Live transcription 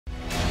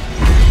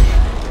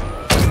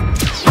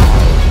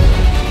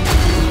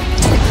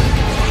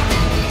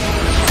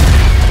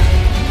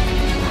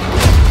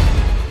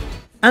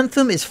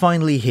Anthem is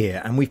finally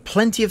here, and we've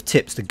plenty of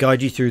tips to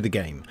guide you through the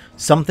game.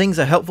 Some things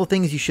are helpful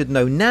things you should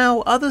know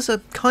now, others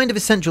are kind of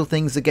essential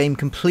things the game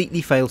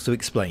completely fails to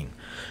explain.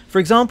 For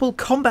example,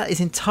 combat is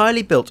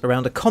entirely built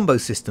around a combo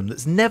system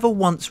that's never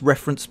once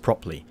referenced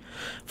properly.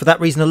 For that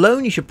reason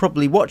alone, you should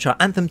probably watch our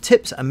Anthem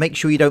tips and make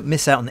sure you don't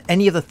miss out on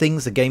any of the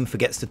things the game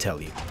forgets to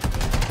tell you.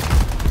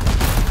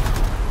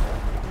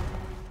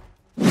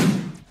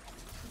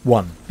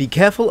 1. Be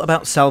careful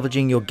about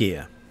salvaging your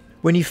gear.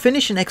 When you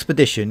finish an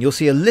expedition, you'll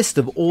see a list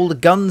of all the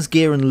guns,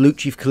 gear and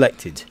loot you've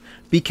collected.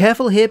 Be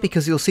careful here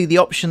because you'll see the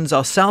options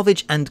are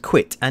salvage and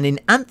quit, and in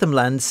Anthem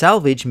land,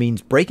 salvage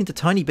means break into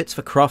tiny bits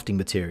for crafting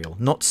material,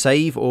 not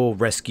save or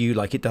rescue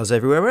like it does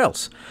everywhere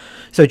else.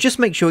 So just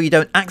make sure you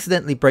don't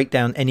accidentally break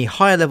down any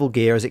higher level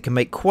gear, as it can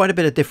make quite a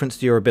bit of difference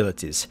to your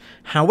abilities.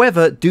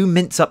 However, do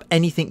mince up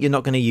anything you're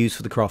not going to use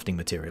for the crafting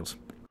materials.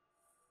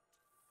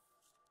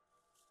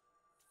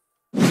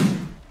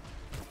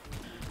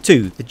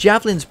 2. The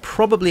javelins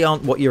probably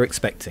aren't what you're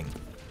expecting.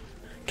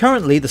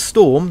 Currently the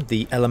Storm,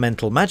 the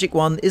elemental magic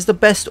one, is the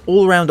best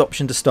all-round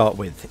option to start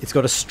with. It's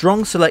got a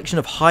strong selection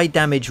of high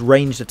damage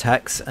ranged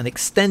attacks, an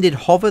extended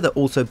hover that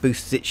also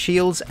boosts its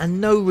shields, and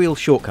no real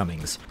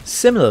shortcomings.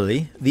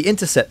 Similarly, the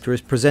Interceptor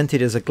is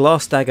presented as a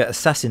glass dagger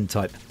assassin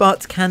type,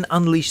 but can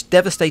unleash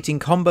devastating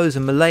combos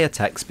and melee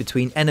attacks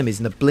between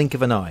enemies in the blink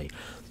of an eye.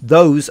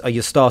 Those are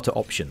your starter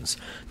options.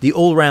 The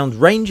all-round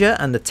Ranger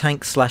and the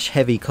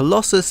tank/heavy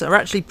Colossus are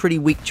actually pretty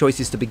weak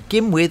choices to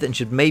begin with and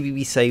should maybe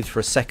be saved for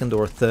a second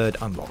or a third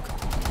unlock.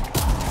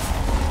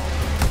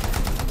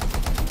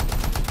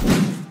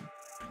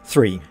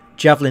 3.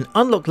 Javelin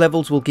unlock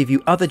levels will give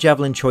you other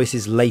javelin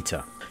choices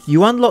later.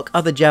 You unlock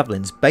other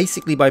javelins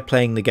basically by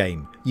playing the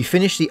game. You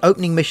finish the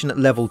opening mission at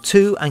level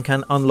 2 and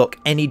can unlock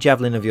any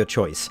javelin of your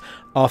choice.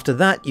 After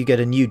that, you get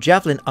a new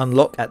javelin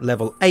unlock at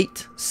level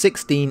 8,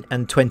 16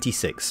 and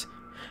 26.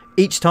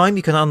 Each time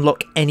you can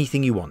unlock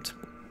anything you want.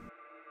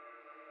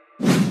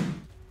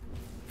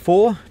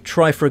 4.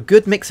 Try for a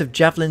good mix of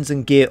javelins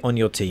and gear on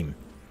your team.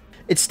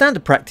 It's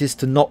standard practice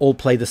to not all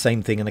play the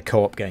same thing in a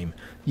co-op game.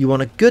 You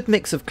want a good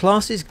mix of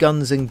classes,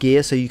 guns and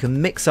gear so you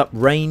can mix up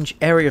range,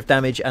 area of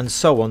damage and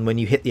so on when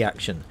you hit the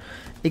action.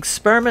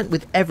 Experiment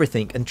with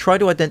everything and try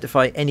to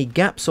identify any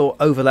gaps or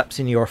overlaps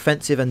in your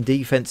offensive and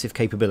defensive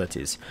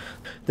capabilities.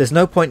 There's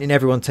no point in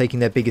everyone taking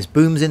their biggest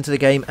booms into the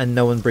game and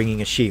no one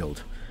bringing a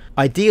shield.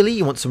 Ideally,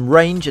 you want some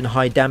range and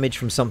high damage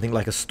from something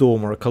like a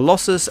Storm or a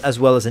Colossus, as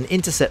well as an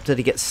Interceptor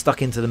to get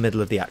stuck into the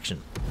middle of the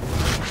action.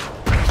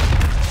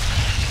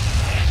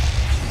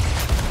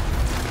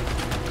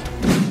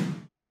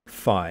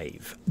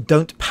 5.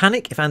 Don't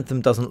panic if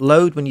Anthem doesn't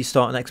load when you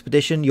start an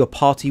expedition, your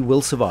party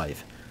will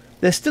survive.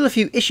 There's still a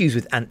few issues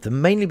with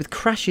Anthem, mainly with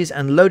crashes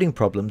and loading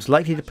problems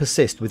likely to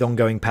persist with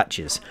ongoing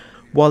patches.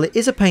 While it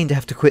is a pain to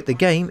have to quit the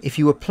game, if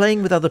you are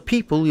playing with other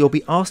people, you'll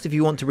be asked if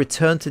you want to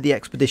return to the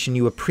expedition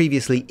you were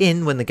previously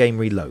in when the game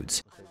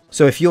reloads.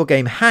 So if your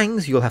game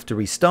hangs, you'll have to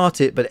restart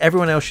it, but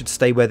everyone else should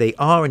stay where they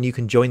are and you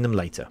can join them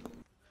later.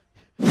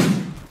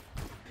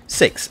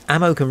 6.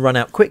 Ammo can run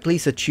out quickly,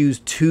 so choose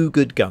 2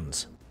 good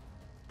guns.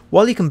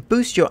 While you can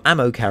boost your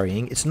ammo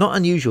carrying, it's not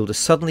unusual to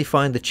suddenly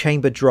find the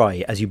chamber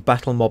dry as you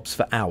battle mobs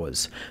for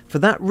hours. For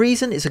that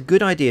reason, it's a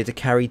good idea to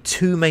carry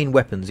 2 main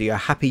weapons that you're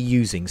happy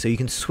using so you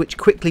can switch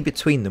quickly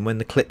between them when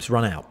the clips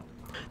run out.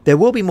 There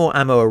will be more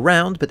ammo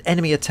around, but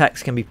enemy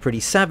attacks can be pretty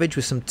savage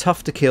with some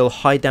tough to kill,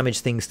 high damage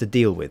things to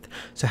deal with,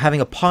 so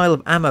having a pile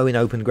of ammo in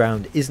open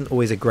ground isn't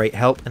always a great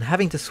help, and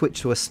having to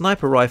switch to a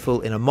sniper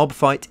rifle in a mob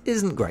fight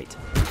isn't great.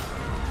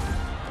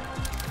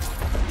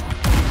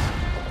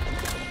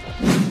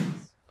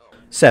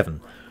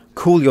 7.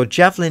 Cool your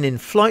javelin in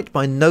flight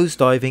by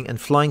nosediving and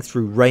flying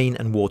through rain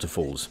and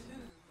waterfalls.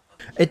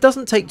 It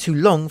doesn't take too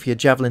long for your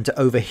javelin to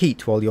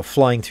overheat while you're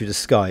flying through the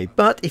sky,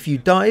 but if you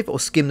dive or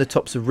skim the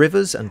tops of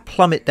rivers and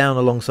plummet down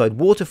alongside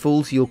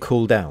waterfalls, you'll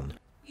cool down.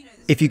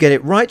 If you get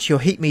it right, your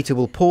heat meter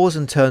will pause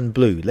and turn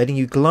blue, letting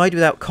you glide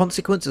without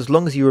consequence as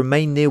long as you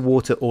remain near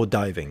water or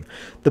diving.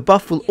 The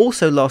buff will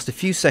also last a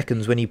few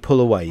seconds when you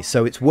pull away,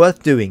 so it's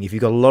worth doing if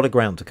you've got a lot of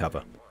ground to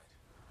cover.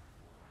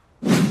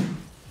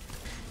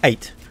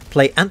 8.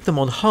 Play Anthem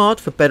on hard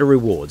for better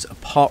rewards,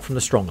 apart from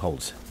the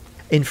strongholds.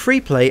 In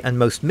free play and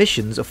most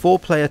missions, a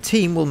 4-player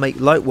team will make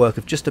light work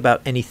of just about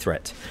any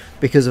threat.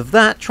 Because of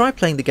that, try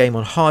playing the game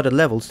on harder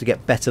levels to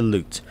get better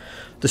loot.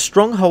 The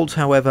strongholds,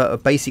 however, are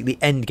basically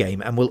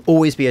endgame and will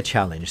always be a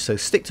challenge, so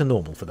stick to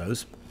normal for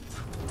those.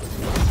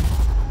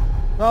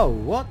 Oh,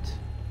 what?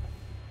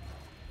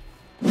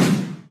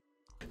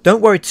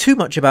 Don't worry too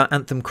much about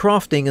Anthem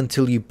crafting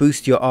until you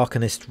boost your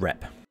Arcanist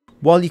rep.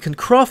 While you can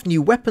craft new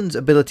weapons,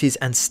 abilities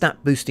and stat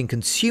boosting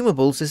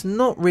consumables, there's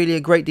not really a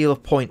great deal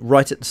of point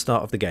right at the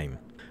start of the game.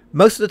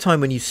 Most of the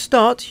time when you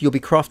start, you'll be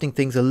crafting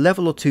things a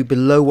level or 2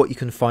 below what you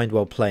can find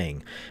while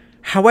playing.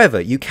 However,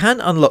 you can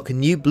unlock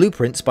new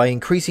blueprints by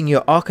increasing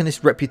your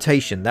Arcanist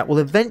reputation that will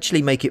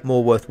eventually make it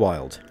more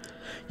worthwhile.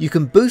 You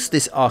can boost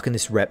this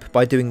Arcanist rep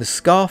by doing the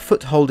Scar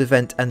Foothold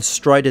event and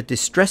Strider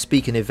Distress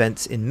Beacon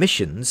events in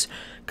missions,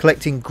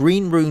 collecting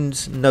green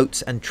runes,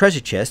 notes and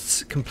treasure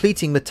chests,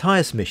 completing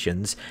Matthias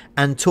missions,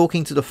 and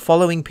talking to the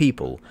following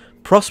people: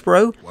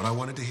 Prospero, what I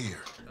wanted to hear,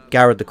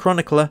 Garrod the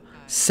Chronicler,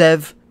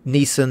 Sev,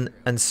 Neeson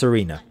and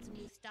Serena.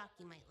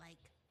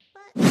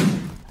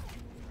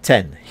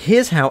 10.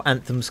 Here's how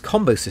Anthem's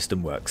combo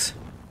system works.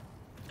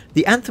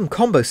 The Anthem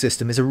combo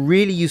system is a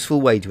really useful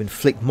way to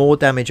inflict more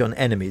damage on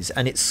enemies,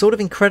 and it's sort of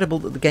incredible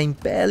that the game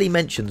barely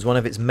mentions one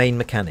of its main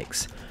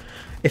mechanics.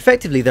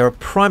 Effectively, there are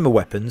primer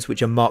weapons,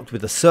 which are marked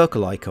with a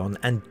circle icon,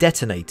 and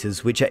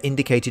detonators, which are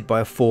indicated by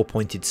a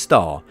 4-pointed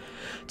star.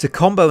 To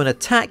combo an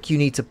attack, you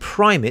need to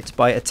prime it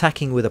by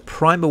attacking with a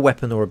primer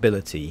weapon or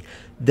ability,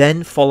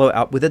 then follow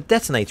up with a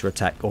detonator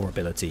attack or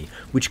ability,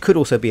 which could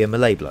also be a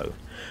melee blow.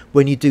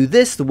 When you do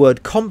this, the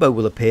word combo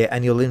will appear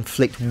and you'll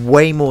inflict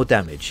way more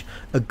damage.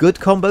 A good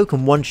combo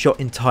can one-shot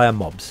entire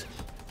mobs.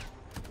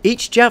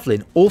 Each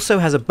javelin also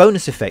has a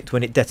bonus effect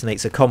when it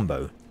detonates a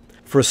combo.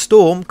 For a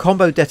storm,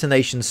 combo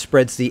detonation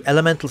spreads the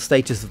elemental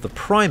status of the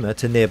primer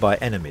to nearby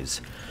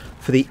enemies.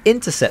 For the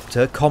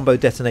interceptor, combo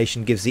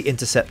detonation gives the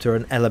interceptor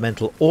an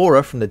elemental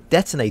aura from the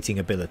detonating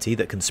ability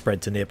that can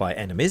spread to nearby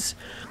enemies.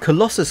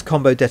 Colossus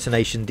combo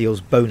detonation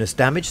deals bonus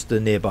damage to the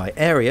nearby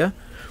area,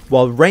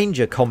 while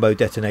Ranger combo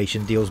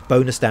detonation deals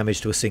bonus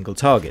damage to a single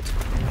target.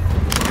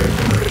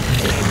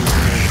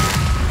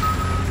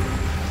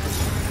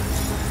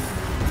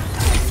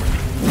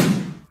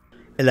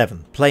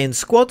 Play in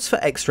squads for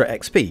extra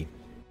XP.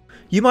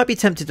 You might be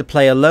tempted to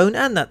play alone,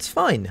 and that's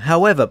fine.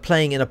 However,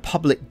 playing in a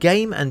public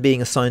game and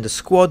being assigned a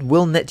squad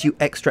will net you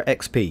extra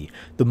XP.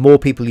 The more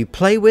people you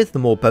play with, the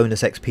more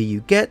bonus XP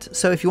you get,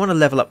 so if you want to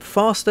level up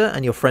faster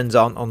and your friends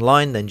aren't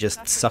online, then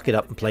just suck it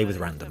up and play with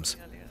randoms.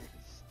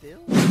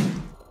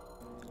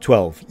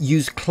 12.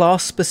 Use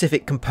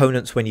class-specific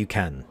components when you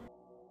can.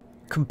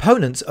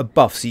 Components are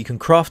buffs that you can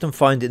craft and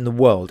find in the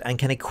world and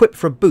can equip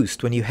for a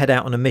boost when you head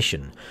out on a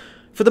mission.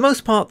 For the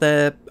most part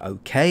they're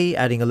okay,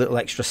 adding a little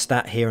extra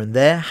stat here and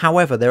there.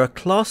 However, there are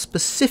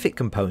class-specific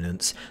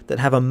components that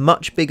have a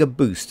much bigger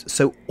boost,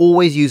 so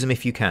always use them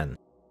if you can.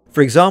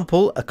 For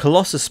example, a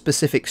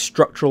Colossus-specific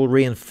structural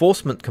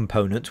reinforcement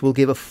component will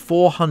give a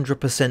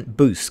 400%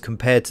 boost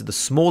compared to the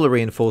smaller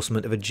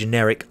reinforcement of a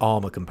generic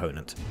armor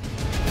component.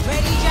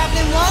 Ready,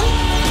 Javelin 1?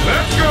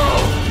 let's go!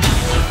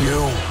 You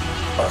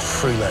are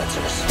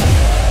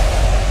freelancers.